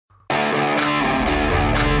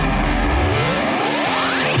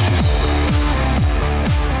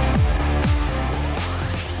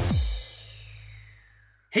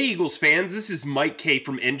Hey Eagles fans, this is Mike K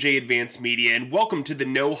from NJ Advanced Media, and welcome to the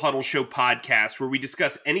No Huddle Show podcast, where we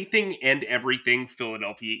discuss anything and everything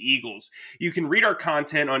Philadelphia Eagles. You can read our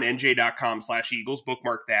content on nj.com/Eagles,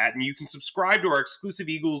 bookmark that, and you can subscribe to our exclusive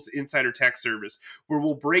Eagles Insider Text service, where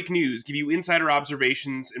we'll break news, give you insider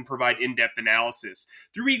observations, and provide in-depth analysis.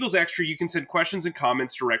 Through Eagles Extra, you can send questions and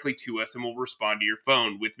comments directly to us, and we'll respond to your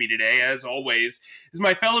phone. With me today, as always, is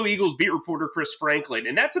my fellow Eagles beat reporter, Chris Franklin,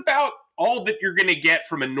 and that's about all that you're going to get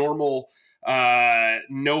from a normal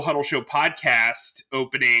No Huddle Show podcast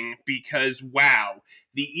opening, because, wow,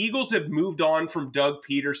 the Eagles have moved on from Doug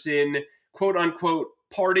Pederson, quote-unquote,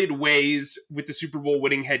 parted ways with the Super Bowl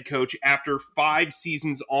winning head coach after 5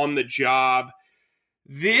 seasons on the job.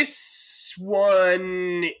 This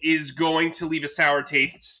one is going to leave a sour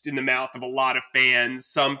taste in the mouth of a lot of fans.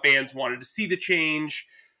 Some fans wanted to see the change.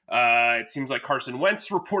 It seems like Carson Wentz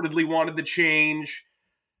reportedly wanted the change.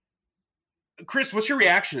 Chris, what's your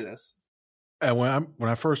reaction to this? When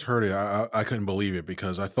I first heard it, I couldn't believe it,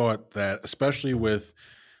 because I thought that, especially with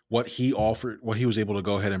what he offered, what he was able to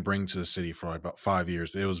go ahead and bring to the city for about 5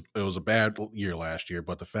 years, it was a bad year last year.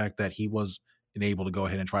 But the fact that he wasn't able to go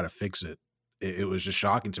ahead and try to fix it, it was just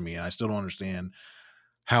shocking to me, and I still don't understand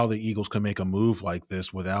how the Eagles could make a move like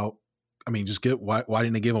this without. I mean, why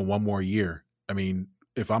didn't they give him one more year? I mean,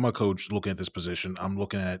 if I'm a coach looking at this position, I'm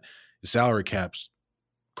looking at the salary cap's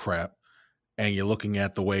crap. And you're looking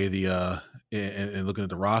at the way and looking at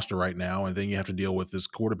the roster right now, and then you have to deal with this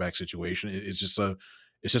quarterback situation. It's just a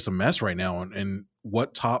mess right now. And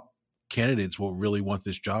what top candidates will really want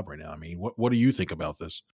this job right now? I mean, what do you think about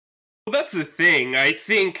this? Well, that's the thing. I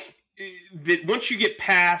think that once you get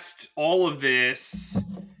past all of this,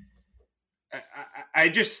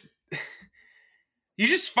 you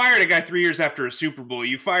just fired a guy 3 years after a Super Bowl.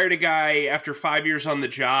 You fired a guy after 5 years on the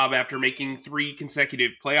job, after making 3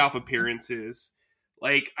 consecutive playoff appearances.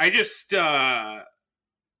 Like, I just,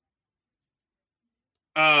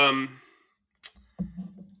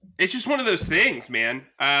 it's just one of those things, man.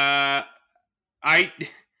 Wow.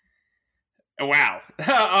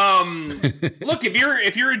 Look, if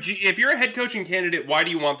you're a head coaching candidate, why do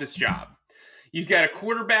you want this job? You've got a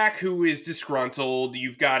quarterback who is disgruntled.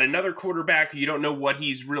 You've got another quarterback who you don't know what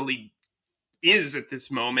he's really is at this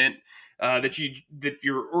moment. That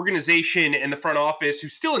your organization and the front office,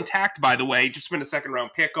 who's still intact, by the way, just spent a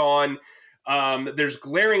second-round pick on. There's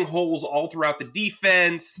glaring holes all throughout the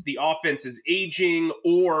defense. The offense is aging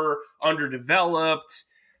or underdeveloped.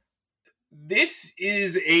 This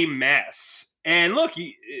is a mess. And look,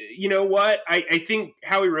 you know what? I think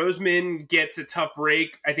Howie Roseman gets a tough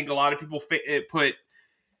break. I think a lot of people put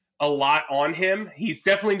a lot on him. He's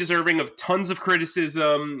definitely deserving of tons of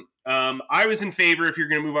criticism. I was in favor, if you're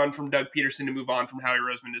going to move on from Doug Pederson, to move on from Howie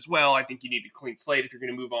Roseman as well. I think you need a clean slate if you're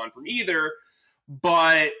going to move on from either.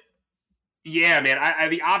 But yeah, man,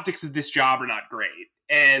 the optics of this job are not great.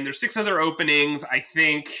 And there's 6 other openings. I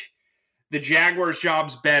think the Jaguars'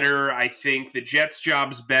 job's better. I think the Jets'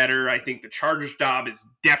 job's better. I think the Chargers' job is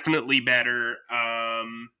definitely better.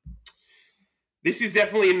 This is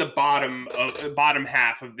definitely in the bottom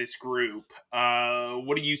half of this group.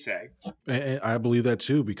 What do you say? And I believe that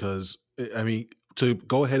too, because I mean, to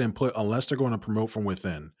go ahead and put, unless they're going to promote from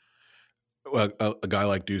within, a guy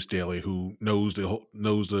like Deuce Staley, who knows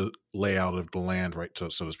the layout of the land, right, so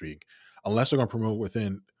to speak, unless they're going to promote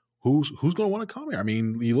within. Who's going to want to come here? I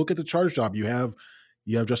mean, you look at the Chargers job. You have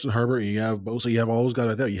Justin Herbert. You have Bosa. You have all those guys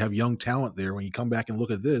right there. You have young talent there. When you come back and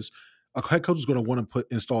look at this, a head coach is going to want to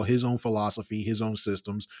install his own philosophy, his own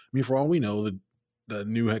systems. I mean, for all we know, the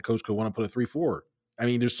new head coach could want to put a 3-4. I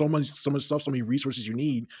mean, there's so much stuff, so many resources you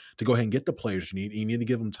need to go ahead and get the players you need. And you need to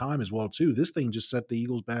give them time as well too. This thing just set the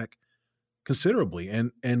Eagles back considerably.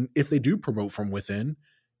 And if they do promote from within,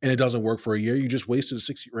 and it doesn't work for a year, you just wasted a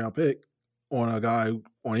 60th-round pick on a guy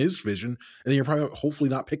on his vision, and then you're probably hopefully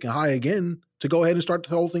not picking high again to go ahead and start the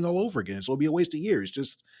whole thing all over again. So it'll be a waste of years.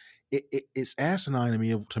 Just it's asinine to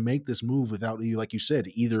me to make this move without, like you said,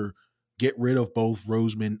 either get rid of both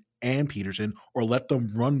Roseman and Pederson or let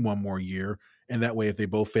them run one more year. And that way, if they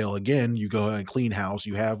both fail again, you go and clean house,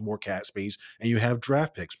 you have more cap space, and you have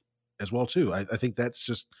draft picks as well too. I think that's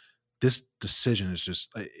just, this decision is just,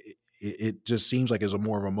 it just seems like it's a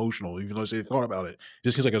more emotional, even though they thought about it. It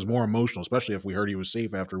just seems like it's more emotional, especially if we heard he was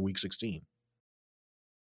safe after week 16.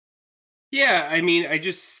 Yeah, I mean, I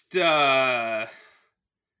just, I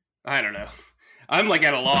don't know. I'm like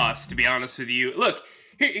at a loss, to be honest with you. Look,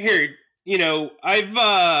 here, you know, I've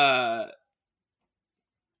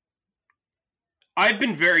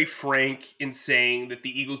been very frank in saying that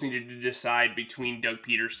the Eagles needed to decide between Doug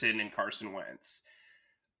Pederson and Carson Wentz.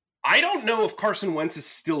 I don't know if Carson Wentz is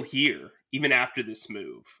still here. even after this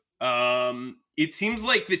move. It seems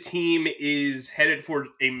like the team is headed for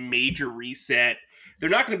a major reset. They're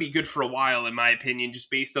not going to be good for a while, in my opinion, just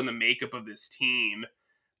based on the makeup of this team.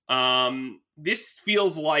 This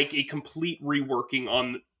feels like a complete reworking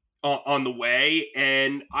on the way,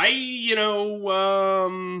 and I'm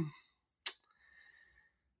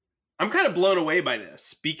kind of blown away by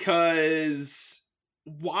this because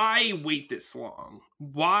why wait this long?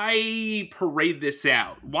 Why parade this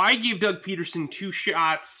out? Why give Doug Pederson 2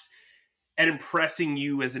 shots at impressing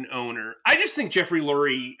you as an owner? I just think Jeffrey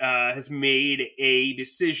Lurie has made a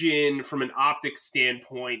decision from an optics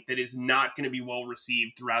standpoint that is not going to be well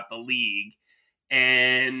received throughout the league.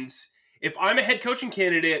 And if I'm a head coaching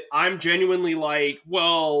candidate, I'm genuinely like,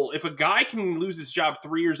 well, if a guy can lose his job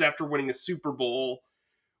 3 years after winning a Super Bowl,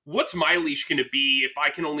 what's my leash going to be if I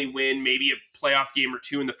can only win maybe a playoff game or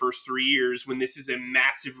 2 in the first 3 years when this is a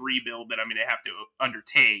massive rebuild that I'm going to have to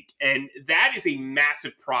undertake? And that is a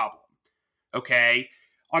massive problem. Okay.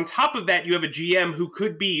 On top of that, you have a GM who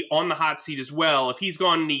could be on the hot seat as well. If he's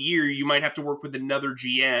gone in a year, you might have to work with another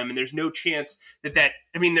GM, and there's no chance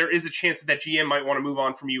there is a chance that GM might want to move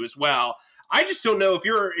on from you as well. I just don't know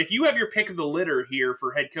if you have your pick of the litter here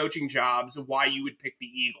for head coaching jobs, why you would pick the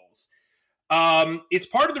Eagles. It's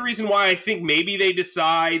part of the reason why I think maybe they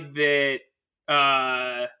decide that,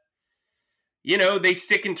 they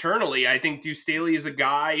stick internally. I think Deuce Staley is a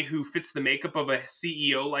guy who fits the makeup of a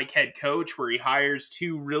CEO-like head coach, where he hires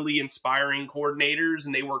 2 really inspiring coordinators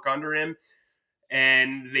and they work under him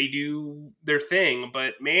and they do their thing.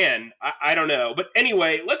 But man, I don't know. But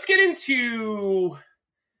anyway, let's get into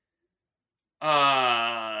the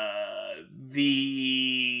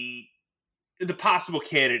possible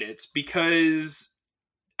candidates, because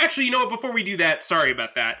actually, you know what? Before we do that, sorry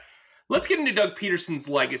about that. Let's get into Doug Pederson's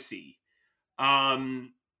legacy.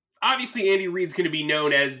 Obviously, Andy Reid's going to be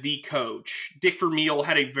known as the coach. Dick Vermeil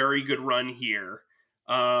had a very good run here.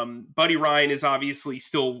 Buddy Ryan is obviously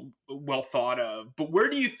still well thought of. But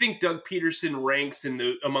where do you think Doug Pederson ranks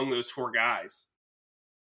among those 4 guys?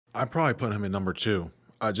 I'd probably put him in number 2,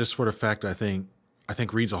 just for the fact I think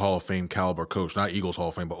Reid's a Hall of Fame caliber coach, not Eagles Hall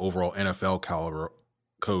of Fame, but overall NFL caliber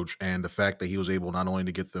coach. And the fact that he was able not only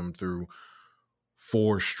to get them through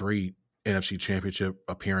 4 straight NFC Championship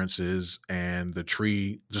appearances, and the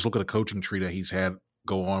tree, just look at the coaching tree that he's had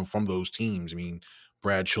go on from those teams. I mean,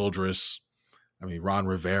 Brad Childress, Ron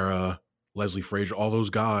Rivera, Leslie Frazier, all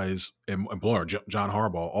those guys, and John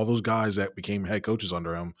Harbaugh, all those guys that became head coaches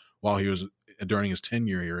under him while he was during his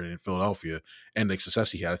tenure here in Philadelphia, and the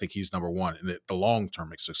success he had. I think he's number 1 in the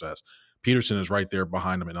long-term success. Pederson is right there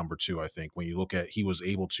behind him at number 2, I think. When you look at, he was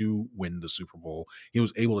able to win the Super Bowl. He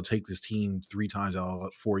was able to take this team 3 times out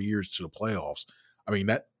of 4 years to the playoffs. I mean,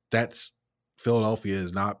 that's Philadelphia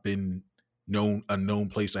has not been a known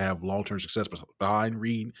place to have long-term success. But behind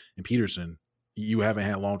Reid and Pederson, you haven't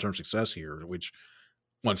had long-term success here, which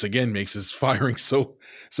once again makes his firing so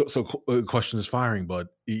question is firing. But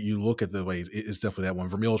you look at the ways, it's definitely that one.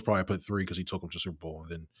 Vermeil is probably put 3 because he took him to Super Bowl.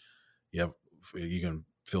 And then you can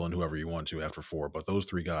fill in whoever you want to after 4, but those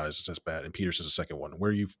 3 guys, that's bad. And Pederson's the second one.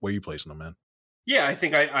 Where are you placing them, man? Yeah, I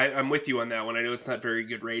think I'm with you on that one. I know it's not very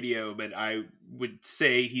good radio, but I would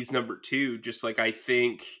say he's number 2. Just like I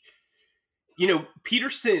think,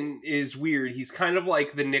 Pederson is weird. He's kind of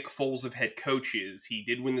like the Nick Foles of head coaches. He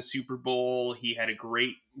did win the Super Bowl. He had a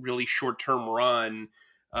great, really short-term run.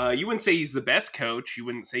 You wouldn't say he's the best coach. You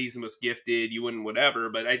wouldn't say he's the most gifted. You wouldn't whatever.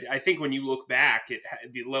 But I think when you look back at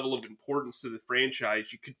the level of importance to the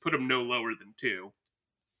franchise, you could put him no lower than 2.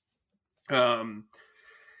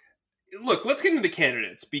 Look, let's get into the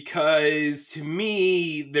candidates, because to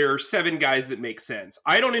me, there are 7 guys that make sense.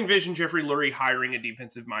 I don't envision Jeffrey Lurie hiring a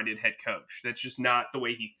defensive-minded head coach. That's just not the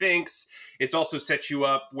way he thinks. It's also sets you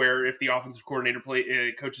up where if the offensive coordinator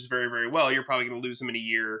coaches very, very well, you're probably going to lose him in a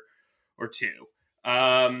year or 2.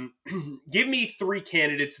 Give me 3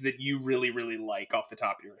 candidates that you really, really like off the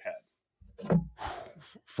top of your head.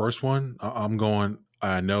 First one,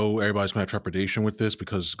 I know everybody's going to have trepidation with this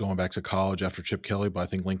because going back to college after Chip Kelly, but I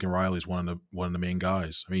think Lincoln Riley is one of the main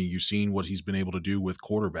guys. I mean, you've seen what he's been able to do with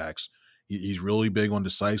quarterbacks. He's really big on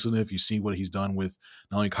decisiveness. You see what he's done with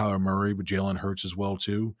not only Kyler Murray, but Jalen Hurts as well,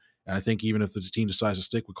 too. And I think even if the team decides to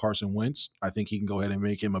stick with Carson Wentz, I think he can go ahead and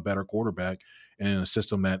make him a better quarterback, and in a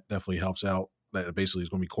system that definitely helps out, that basically is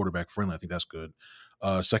going to be quarterback friendly. I think that's good.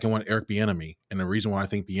 Second one, Eric Bieniemy. And the reason why I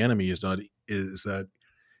think Bieniemy is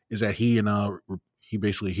that he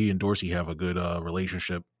and Dorsey have a good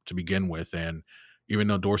relationship to begin with. And even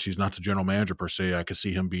though Dorsey's not the general manager per se, I could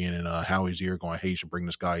see him being in Howie's ear going, hey, you should bring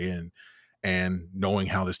this guy in. And knowing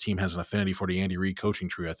how this team has an affinity for the Andy Reid coaching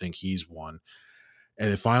tree, I think he's one. And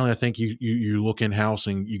then finally, I think you look in house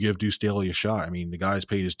and you give Deuce Staley a shot. I mean, the guy's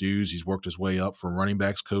paid his dues. He's worked his way up from running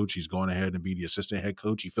backs coach. He's gone ahead and be the assistant head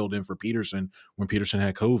coach. He filled in for Pederson when Pederson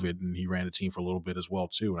had COVID, and he ran the team for a little bit as well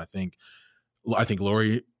too. And I think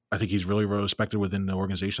Lurie, I think he's really, really respected within the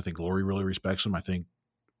organization. I think Lurie really respects him. I think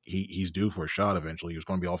he's due for a shot eventually. He was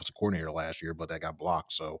going to be offensive coordinator last year, but that got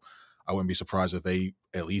blocked. So I wouldn't be surprised if they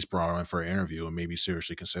at least brought him in for an interview and maybe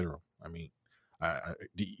seriously consider him. I mean,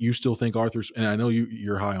 do you still think Arthur? And I know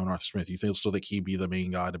you're high on Arthur Smith. You still think he'd be the main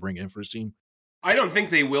guy to bring in for his team? I don't think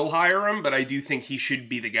they will hire him, but I do think he should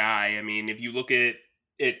be the guy. I mean, if you look at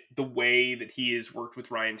the way that he has worked with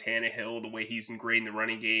Ryan Tannehill, the way he's ingrained the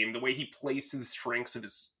running game, the way he plays to the strengths of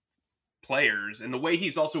his players, and the way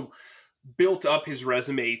he's also built up his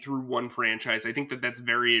resume through one franchise, I think that that's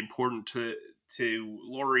very important to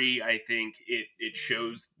Lurie. I think it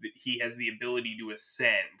shows that he has the ability to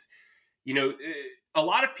ascend. You know, a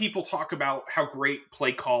lot of people talk about how great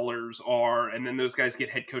play callers are, and then those guys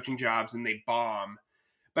get head coaching jobs and they bomb.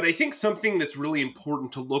 But I think something that's really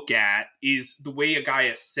important to look at is the way a guy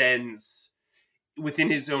ascends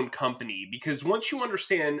within his own company. Because once you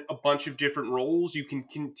understand a bunch of different roles, you can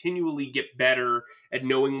continually get better at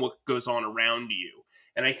knowing what goes on around you.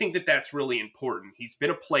 And I think that that's really important. He's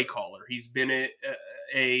been a play caller. He's been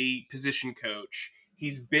a position coach.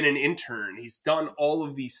 He's been an intern. He's done all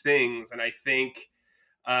of these things. And I think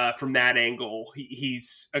from that angle,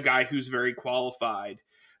 he's a guy who's very qualified.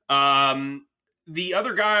 The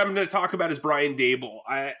other guy I'm going to talk about is Brian Dable.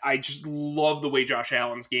 I just love the way Josh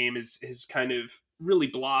Allen's game has kind of really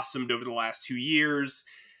blossomed over the last 2 years.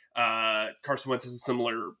 Carson Wentz has a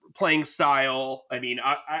similar playing style. I mean,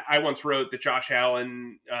 I once wrote that Josh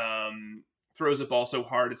Allen throws the ball so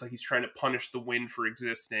hard, it's like he's trying to punish the wind for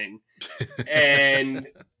existing. And,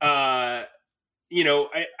 you know,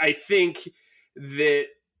 I think that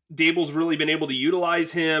Dable's really been able to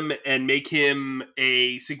utilize him and make him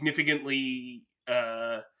a significantly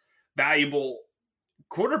valuable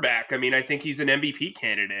quarterback. I mean, I think he's an MVP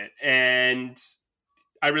candidate, and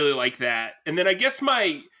I really like that. And then I guess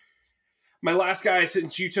my last guy,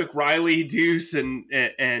 since you took Riley, Deuce, and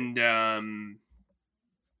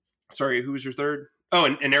sorry, who was your third? Oh,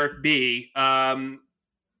 and Eric B. When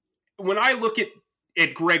I look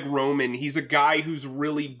at Greg Roman, he's a guy who's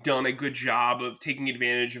really done a good job of taking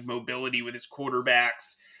advantage of mobility with his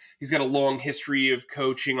quarterbacks. He's got a long history of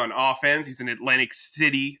coaching on offense. He's an Atlantic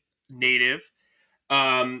City native.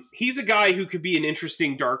 He's a guy who could be an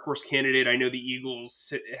interesting dark horse candidate. I know the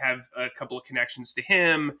Eagles have a couple of connections to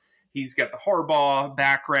him. He's got the Harbaugh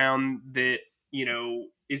background that, you know,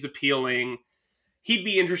 is appealing. He'd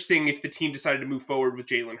be interesting if the team decided to move forward with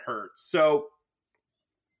Jalen Hurts. So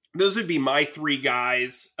those would be my three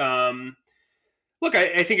guys. Look,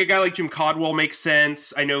 I think a guy like Jim Caldwell makes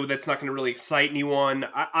sense. I know that's not going to really excite anyone.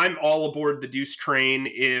 I'm all aboard the Deuce train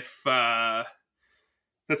if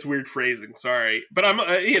that's weird phrasing. Sorry. But I'm,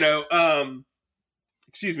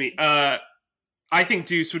 excuse me. I think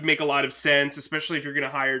Deuce would make a lot of sense, especially if you're going to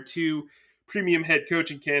hire two premium head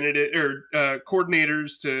coaching candidate or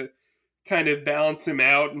coordinators to kind of balance him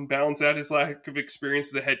out and balance out his lack of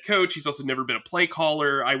experience as a head coach. He's also never been a play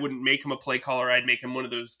caller. I wouldn't make him a play caller. I'd make him one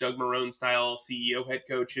of those Doug Marrone style CEO head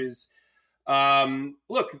coaches.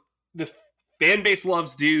 Look, the fan base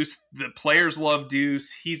loves Deuce. The players love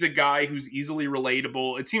Deuce. He's a guy who's easily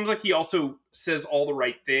relatable. It seems like he also says all the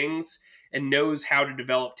right things and knows how to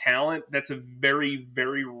develop talent. That's a very,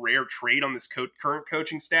 very rare trait on this current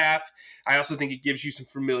coaching staff. I also think it gives you some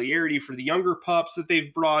familiarity for the younger pups that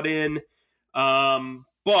they've brought in.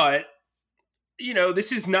 But, you know,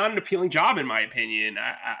 this is not an appealing job in my opinion.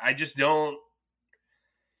 I just don't.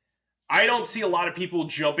 I don't see a lot of people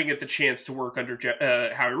jumping at the chance to work under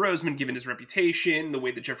Howie Roseman, given his reputation. The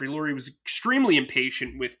way that Jeffrey Lurie was extremely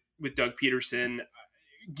impatient with Doug Pederson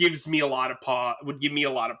gives me a lot of would give me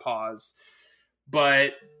a lot of pause.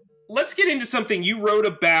 But let's get into something you wrote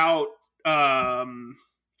about.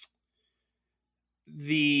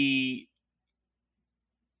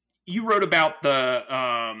 You wrote about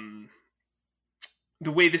the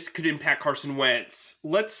way this could impact Carson Wentz.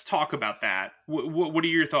 Let's talk about that. What are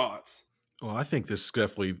your thoughts? Well, I think this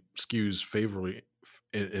definitely skews favorably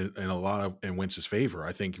in Wentz's favor.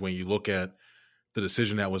 I think when you look at the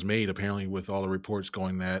decision that was made, apparently with all the reports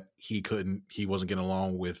going that he wasn't getting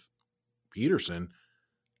along with Pederson.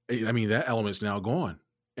 I mean, that element's now gone.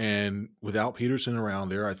 And without Pederson around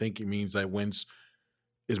there, I think it means that Wentz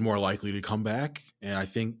is more likely to come back. And I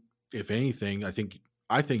think, if anything, I think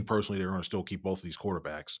personally they're going to still keep both of these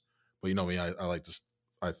quarterbacks. But you know me, I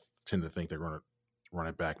tend to think they're going to run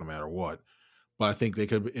it back no matter what. But I think they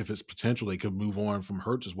could, if it's potential, they could move on from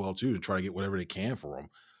Hurts as well too to try to get whatever they can for him.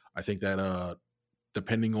 I think that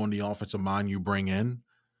depending on the offensive mind you bring in,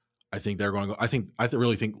 I think they're going to go.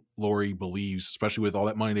 Really think Laurie believes, especially with all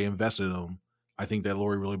that money they invested in him. I think that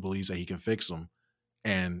Laurie really believes that he can fix them.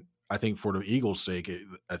 And I think for the Eagles' sake,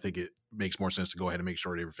 I think it makes more sense to go ahead and make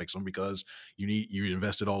sure they fix them because you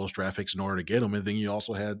invested all those draft picks in order to get them, and then you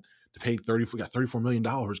also had to pay $34 million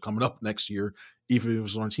coming up next year, even if it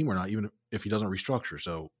was on a team or not, even if he doesn't restructure.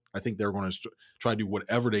 So I think they're going to try to do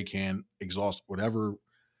whatever they can, exhaust whatever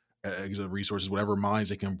resources, whatever minds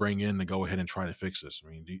they can bring in to go ahead and try to fix this. I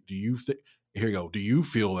mean, do you think? Here you go. Do you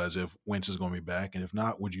feel as if Wentz is going to be back, and if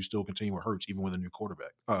not, would you still continue with Hurts even with a new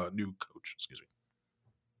quarterback, new coach? Excuse me.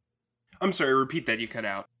 I'm sorry, repeat that. You cut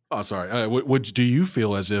out. Oh, sorry. Do you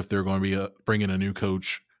feel as if they're going to be bringing a new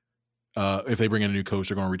coach? If they bring in a new coach,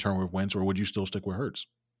 they're going to return with Wentz, or would you still stick with Hurts?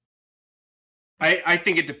 I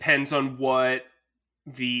think it depends on what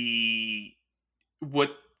the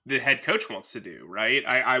head coach wants to do, right?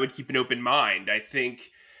 I would keep an open mind. I think,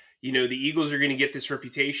 the Eagles are going to get this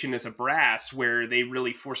reputation as a brass where they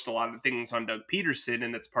really forced a lot of things on Doug Pederson,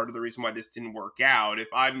 and that's part of the reason why this didn't work out. If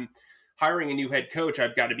I'm hiring a new head coach,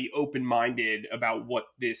 I've got to be open-minded about what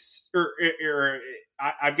this,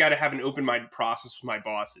 I've got to have an open-minded process with my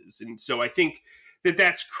bosses. And so I think that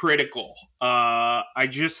that's critical. I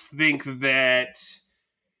just think that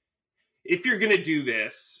if you're going to do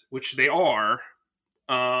this, which they are,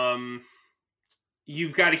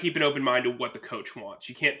 you've got to keep an open mind to what the coach wants.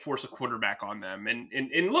 You can't force a quarterback on them.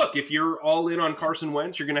 And look, if you're all in on Carson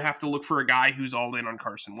Wentz, you're going to have to look for a guy who's all in on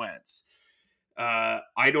Carson Wentz.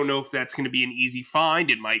 I don't know if that's going to be an easy find.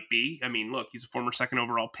 It might be. I mean, look, he's a former second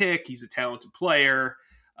overall pick. He's a talented player.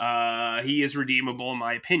 He is redeemable in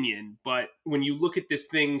my opinion. But when you look at this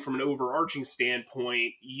thing from an overarching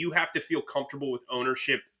standpoint, you have to feel comfortable with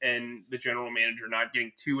ownership and the general manager not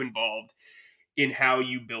getting too involved in how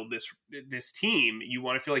you build this team. You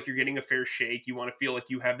want to feel like you're getting a fair shake. You want to feel like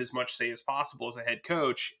you have as much say as possible as a head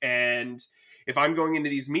coach. And if I'm going into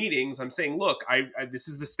these meetings, I'm saying, look, this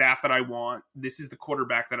is the staff that I want. This is the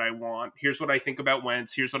quarterback that I want. Here's what I think about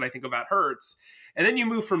Wentz. Here's what I think about Hurts. And then you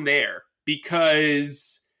move from there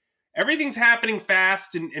because everything's happening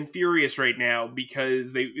fast and furious right now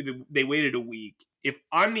because they waited a week. If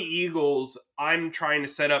I'm the Eagles, I'm trying to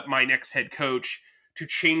set up my next head coach to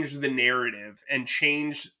change the narrative and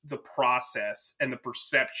change the process and the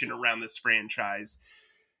perception around this franchise.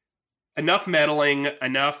 Enough meddling,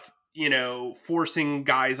 enough, forcing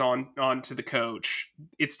guys onto the coach.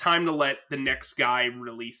 It's time to let the next guy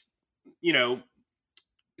really,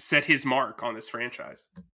 set his mark on this franchise.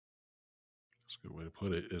 That's a good way to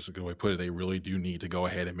put it. It's a good way to put it. They really do need to go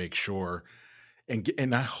ahead and make sure,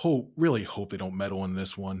 and I really hope they don't meddle in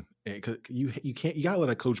this one. Because you gotta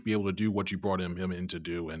let a coach be able to do what you brought him in to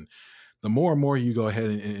do. And the more and more you go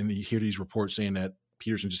ahead and you hear these reports saying that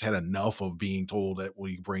Pederson just had enough of being told that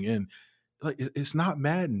what you bring in, like it's not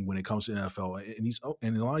Madden when it comes to NFL,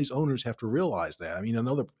 and a lot of these owners have to realize that. I mean, I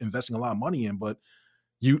know they're investing a lot of money in, but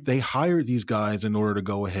they hire these guys in order to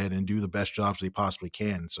go ahead and do the best jobs they possibly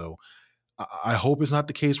can. So I hope it's not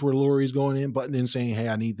the case where Laurie's going in, butting in, saying, "Hey,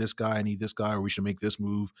 I need this guy, or we should make this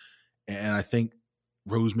move." And I think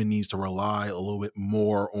Roseman needs to rely a little bit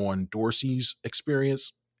more on Dorsey's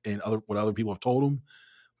experience and what other people have told him.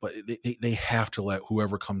 But they have to let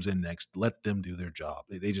whoever comes in next, let them do their job.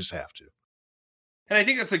 They just have to. And I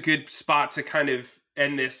think that's a good spot to kind of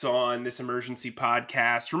end this on this emergency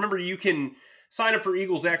podcast. Remember, you can sign up for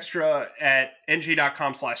Eagles Extra at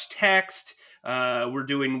nj.com/text. We're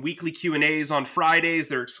doing weekly Q&As on Fridays.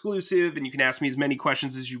 They're exclusive, and you can ask me as many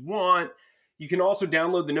questions as you want. You can also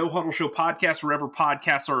download the No Huddle Show podcast wherever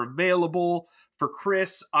podcasts are available. For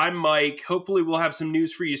Chris, I'm Mike. Hopefully we'll have some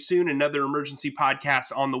news for you soon. Another emergency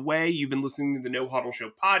podcast on the way. You've been listening to the No Huddle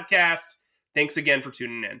Show podcast. Thanks again for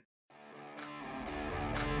tuning in.